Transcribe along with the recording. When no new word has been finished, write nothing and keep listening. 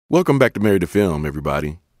Welcome back to Married to Film,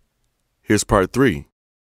 everybody. Here's part 3.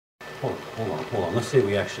 Hold on. Let's say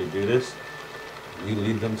we actually do this. We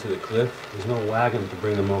lead them to the cliff. There's no wagon to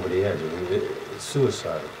bring them over the edge. I mean, it's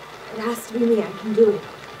suicide. It has to be me. I can do it.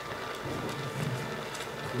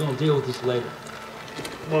 We're gonna deal with this later.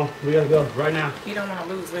 Come on, we gotta go right now. You don't want to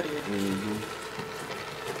lose, really.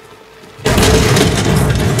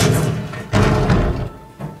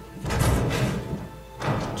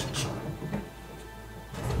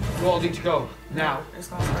 You all need to go now. It's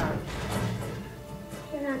gonna stop.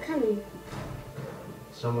 You're not coming.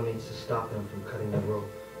 Someone needs to stop them from cutting the rope.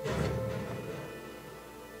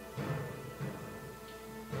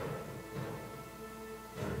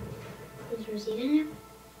 Is Rosita in there?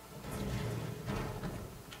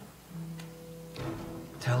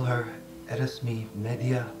 Tell her, eres mi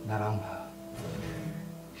media naranja.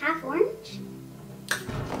 Half orange?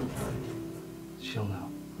 She'll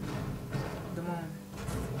know. The moon.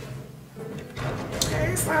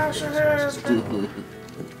 Hey, Sasha, husband.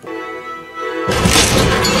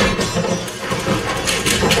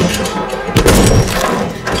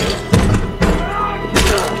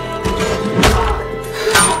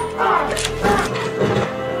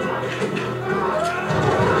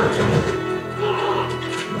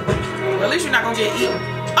 At least you're not gonna get eaten.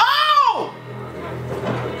 Oh!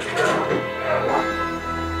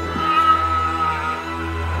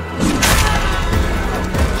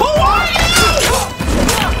 Who are you?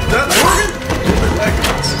 That's Morgan?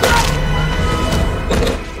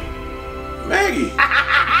 Maggie!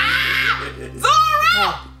 Zora!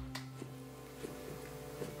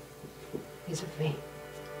 He's with me.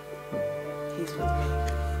 He's with me.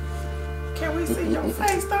 Can we see your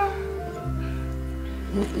face, though?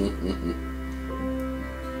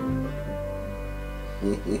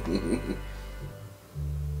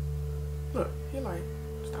 Look, he like,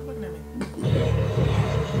 stop looking at me.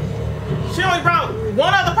 She only brought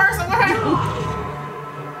one other person with her.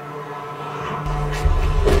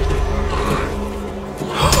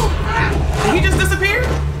 Did he just disappear?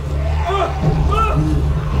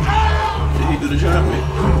 Did he do the job, man?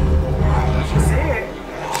 She said.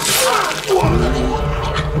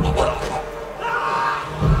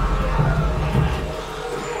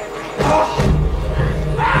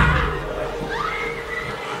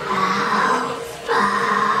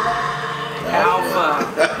 Alpha.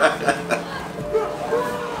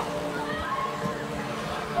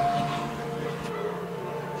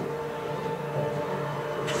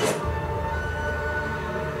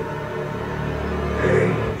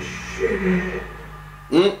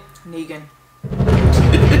 Negan.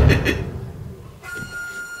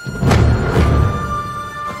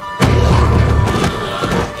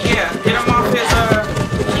 Yeah, get him off his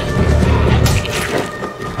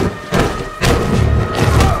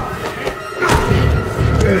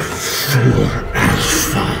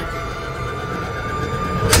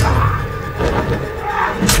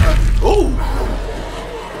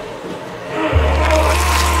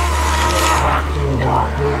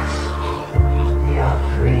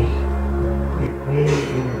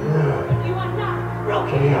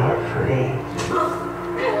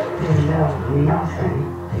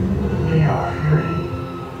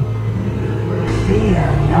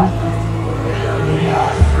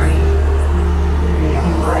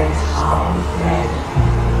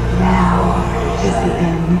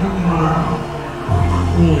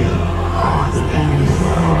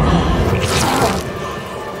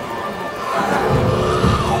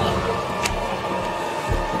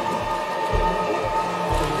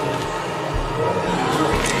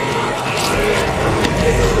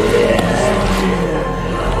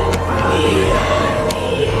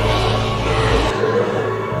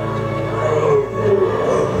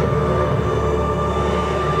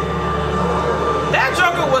That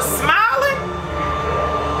Joker was smiling.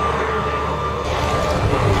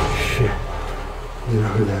 Shit. You know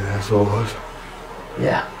who that asshole was?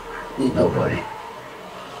 Yeah, nobody.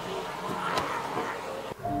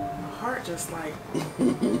 My heart just like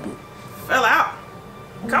fell out.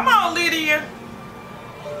 Come on, Lydia.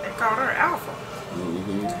 They called her Alpha.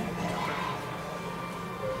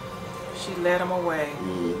 She led him away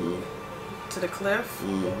to the cliff.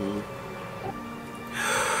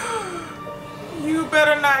 You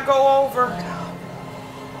better not go over.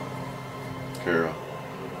 Carol.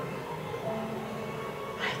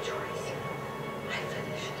 My choice. I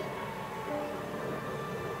finished.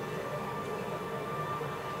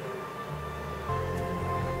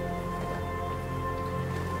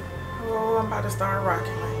 Oh, I'm about to start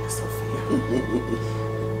rocking like this, Sophia.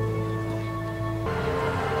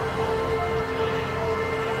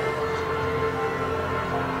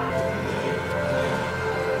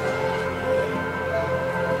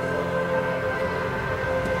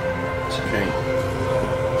 can't.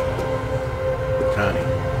 Connie.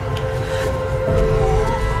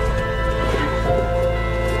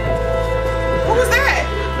 Who was that?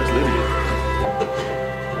 That's Lydia.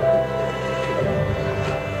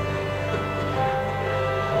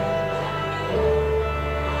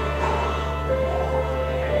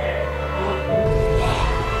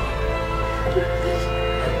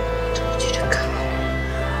 Told you to come.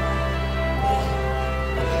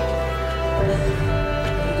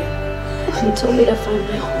 He told me to find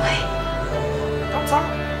my own way. Don't talk.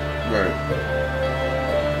 Right.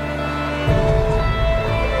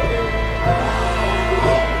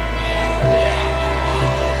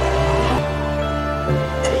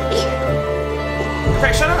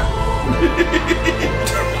 Okay, shut up.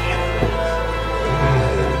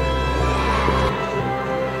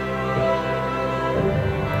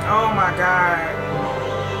 Oh my God.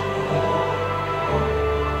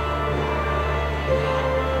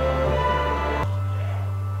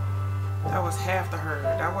 That was half the herd.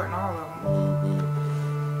 That wasn't all of them.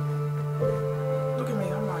 Look at me.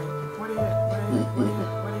 I'm like, what are you at? What are you at? What are you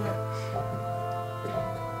at? What are you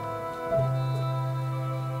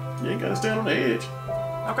at? You ain't gotta stand on the edge.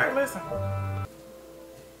 Okay, listen.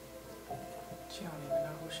 She don't even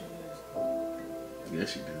know who she is. Yes,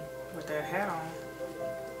 she do. With that hat on.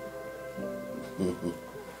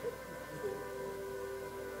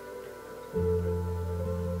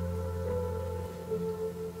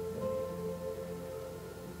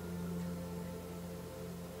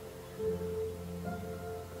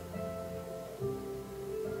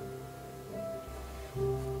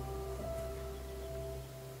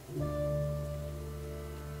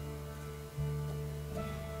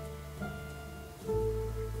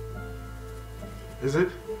 Is it?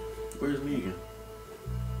 Where's Megan?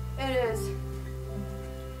 It is.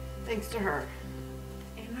 Thanks to her.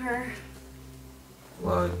 And her.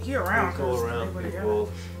 Well, you're around People because around, everybody got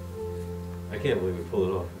people. I can't believe we pulled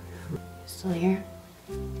it off. Still here?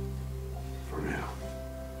 For now.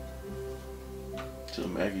 Till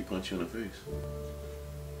Maggie punch you in the face.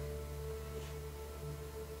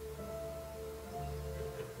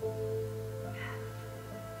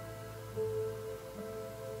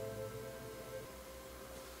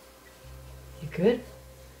 You good?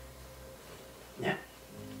 Yeah.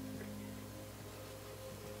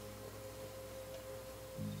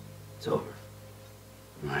 It's over.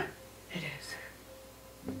 Right. It is.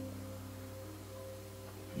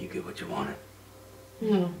 You get what you wanted.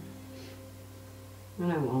 No.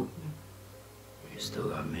 And I won't. You still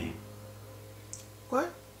got me. What?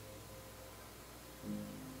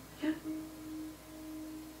 Yeah.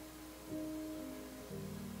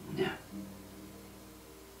 Yeah.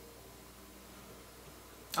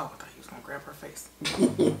 Oh, I thought he was gonna grab her face.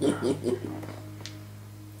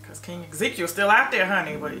 Cause King Ezekiel's still out there,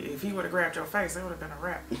 honey. But if he would have grabbed your face, it would have been a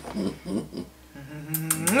wrap.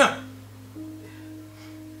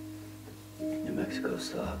 New Mexico's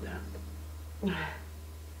still out there.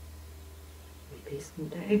 Maybe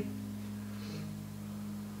someday.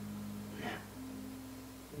 Yeah.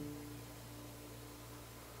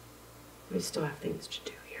 We still have things to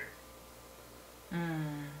do here.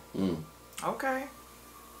 Okay.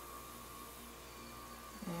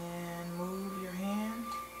 And move your hand.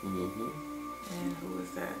 And who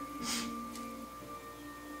is that?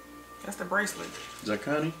 That's the bracelet. Is that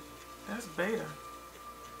Connie? That's Beta.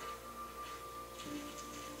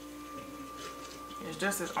 It's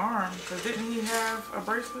just his arm, because didn't he have a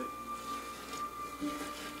bracelet?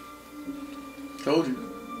 Told you.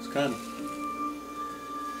 It's Connie.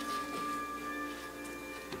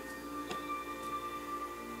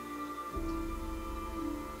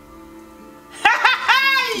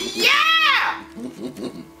 Yeah!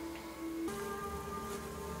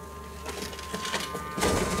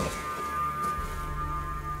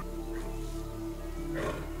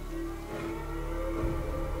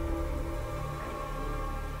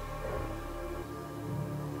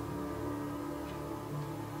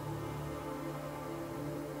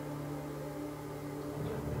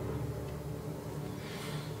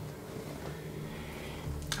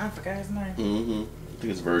 I forgot his name. I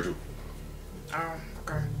think it's Virgil. Oh,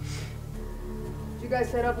 okay. Did you guys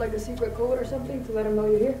set up like a secret code or something to let him know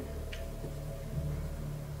you're here?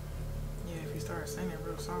 Yeah, if he started singing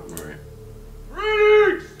real soft. Right.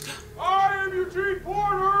 Greetings! I am Eugene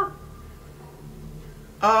Porter!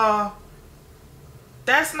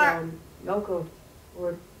 That's not. No code.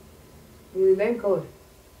 Or really lame code.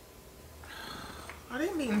 Are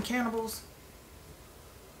they meeting cannibals?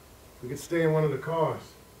 We could stay in one of the cars.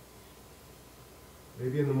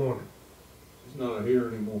 Maybe in the morning. She's not here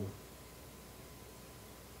anymore.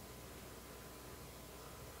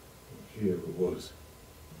 She Whoever it was.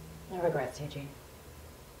 No regrets, Eugene.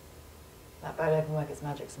 That boat can work its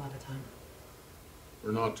magic some other time.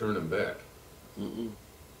 We're not turning back.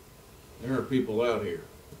 There are people out here.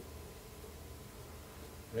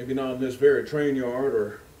 Maybe not in this very train yard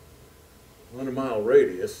or 100-mile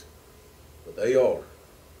radius, but they are.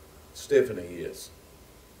 Stephanie is.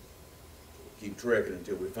 We'll keep trekking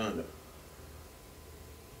until we find them.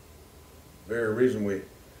 The very reason we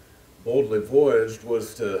boldly voyaged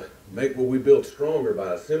was to make what we built stronger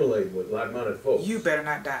by assimilating with like-minded folks. You better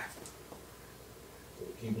not die. So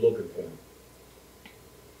we keep looking for them.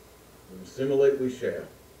 And assimilate we shall.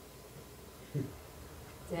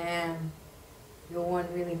 Damn. You're one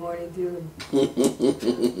really horny dude.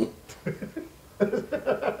 No.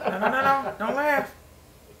 Don't laugh.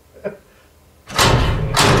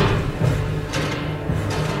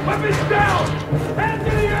 Weapons down! Hands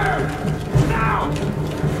in the air! Now!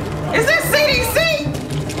 Is this CDC?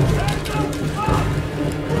 Hands up!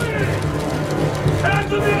 Breathe!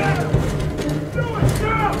 Hands in the air! Do it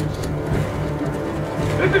now!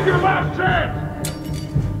 This is your last chance!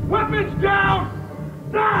 Weapons down!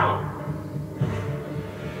 Now!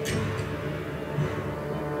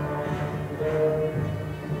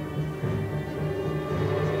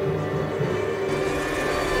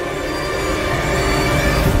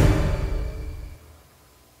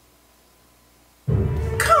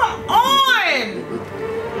 Come on!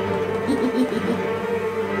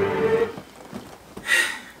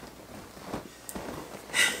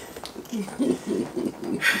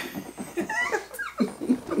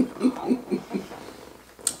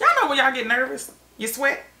 Y'all know when y'all get nervous, you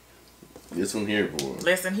sweat. Listen here, boy.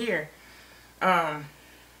 Listen here. I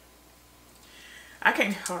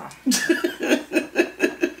can't, hold on.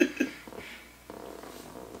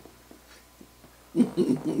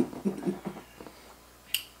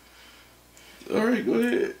 All right, go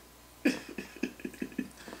ahead.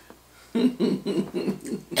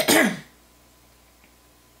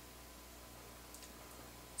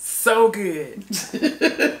 So good.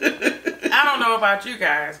 I don't know about you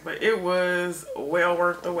guys, but it was well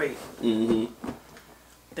worth the wait.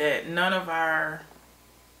 That none of our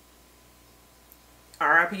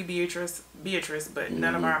R.I.P. Beatrice, but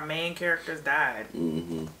none of our main characters died.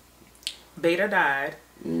 Beta died.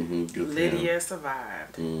 Lydia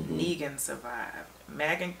survived. Negan survived.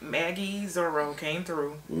 Maggie Zorro came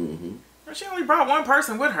through. She only brought one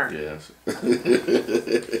person with her. Yes.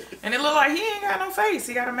 And it looked like he ain't got no face.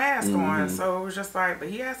 He got a mask on. So it was just like, but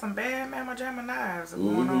he had some bad mamma jamma knives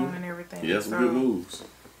going on and everything. He had some good moves.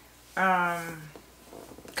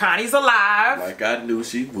 Connie's alive. Like I knew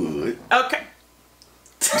she would. Okay.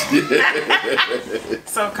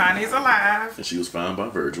 So Connie's alive. And she was found by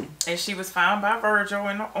Virgil. And she was found by Virgil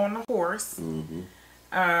on the horse.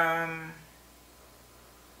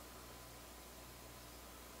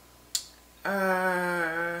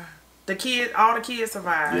 All the kids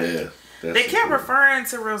survived. Yeah. They kept referring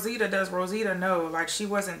to Rosita. Does Rosita know? Like she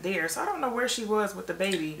wasn't there. So I don't know where she was with the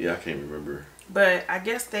baby. Yeah, I can't remember. But I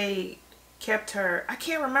guess they kept her. I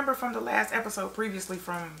can't remember from the last episode previously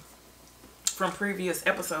from previous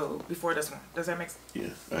episode before this one. Does that make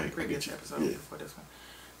sense? Yeah. Previous episode before this one.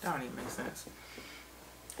 That don't even make sense.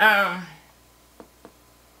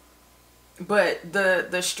 But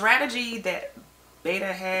the strategy that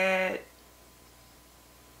Beta had,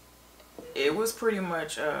 it was pretty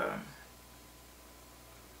much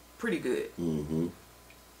pretty good.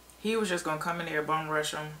 He was just gonna come in there, bum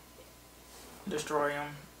rush him, destroy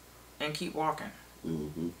him, and keep walking.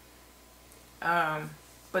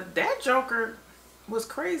 But that Joker was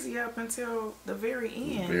crazy up until the very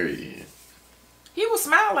end. Very end. He was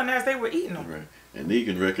smiling as they were eating him. Right. And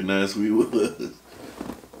Negan recognized who he was.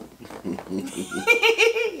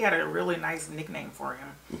 He had a really nice nickname for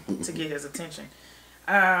him to get his attention.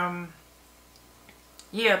 Yeah,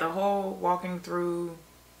 the whole walking through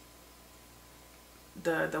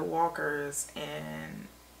the walkers and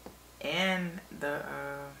the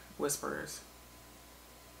whisperers.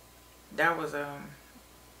 That was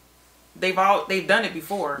they've done it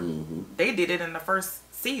before. They did it in the first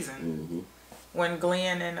season when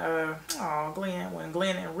Glenn and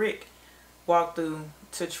Rick walked through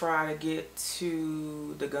to try to get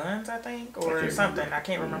to the guns, I think, or something. I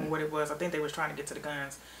can't remember what it was. I think they was trying to get to the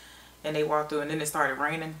guns, and they walked through, and then it started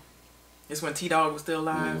raining. It's when T-Dog was still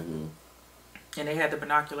alive, and they had the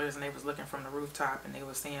binoculars, and they was looking from the rooftop, and they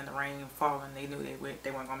was seeing the rain falling. They knew they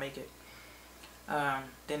weren't gonna make it.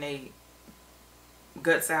 Then they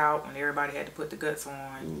guts out when everybody had to put the guts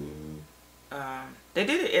on. They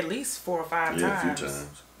did it at least 4 or 5 times. A few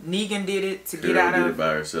times. Negan did it to Carol get out did of it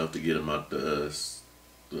by herself to get him out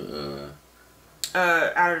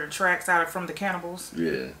out of the tracks, from the cannibals.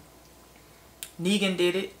 Yeah. Negan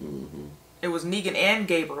did it. It was Negan and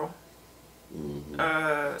Gabriel.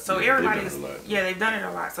 So Yeah, everybody's, they've done it a lot. they've done it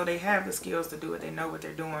a lot. So they have the skills to do it. They know what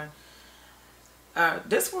they're doing.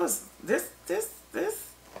 This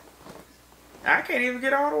I can't even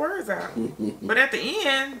get all the words out. But at the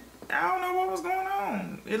end, I don't know what was going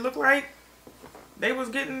on. It looked like they was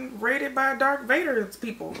getting raided by Darth Vader's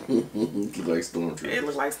people. It looked like stormtroopers. It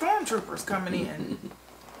looked like stormtroopers coming in.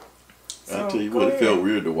 I'll tell you what, it felt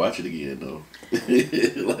weird to watch it again though.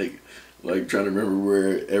 like trying to remember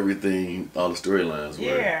where everything, all the storylines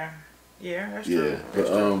were. Yeah, that's true.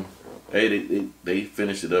 But hey, they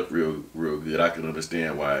finished it up real good. I can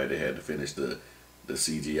understand why they had to finish the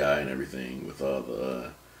CGI and everything with all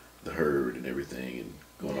the herd and everything and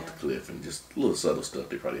going off the cliff and just little subtle stuff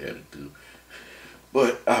they probably had to do.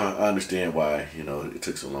 But I understand why, you know, it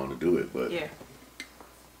took so long to do it. But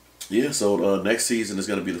yeah, so next season is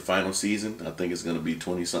going to be the final season. I think it's going to be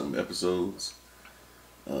 20-something episodes.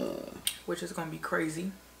 Which is going to be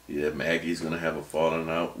crazy. Yeah, Maggie's going to have a falling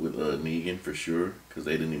out with Negan for sure, because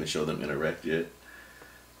they didn't even show them interact yet.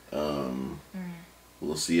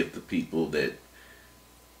 We'll see if the people that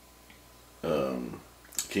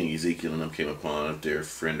King Ezekiel and them came upon, if they're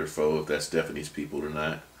friend or foe, if that's Stephanie's people or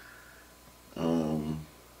not.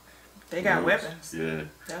 They got weapons. Yeah.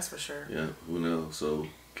 That's for sure. Yeah, who knows? So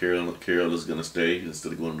Carol is gonna stay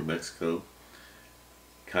instead of going to Mexico.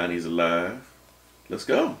 Connie's alive. Let's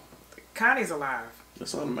go. Connie's alive.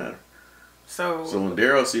 That's all that matters. So when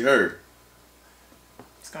Daryl see her,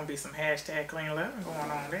 it's gonna be some hashtag clean loving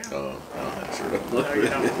going on there. Oh, I'm not sure. No, you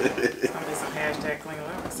don't. It's gonna be some hashtag clean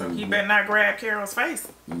loving. So he better not grab Carol's face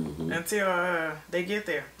until they get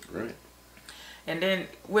there. Right. And then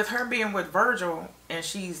with her being with Virgil and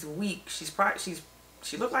she's weak, she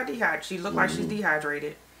looked like she's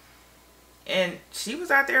dehydrated, and she was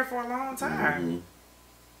out there for a long time.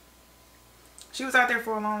 She was out there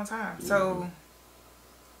for a long time. So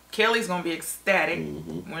Kelly's gonna be ecstatic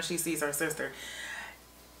when she sees her sister.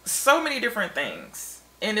 So many different things,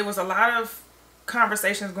 and there was a lot of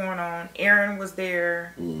conversations going on. Aaron was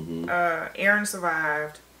there. Aaron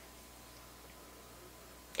survived.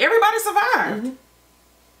 Everybody survived.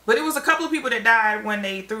 But it was a couple of people that died when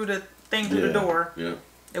they threw the thing through the door. Yeah.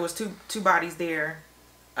 There was two bodies there.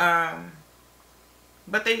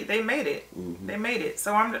 But they made it. They made it.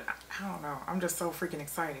 So I don't know. I'm just so freaking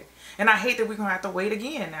excited. And I hate that we're going to have to wait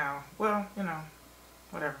again now. Well, you know,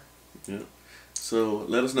 whatever. Yeah. So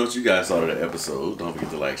let us know what you guys thought of the episode. Don't forget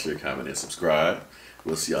to like, share, comment, and subscribe.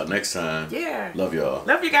 We'll see y'all next time. Yeah. Love y'all.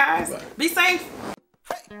 Love you guys. Bye. Be safe.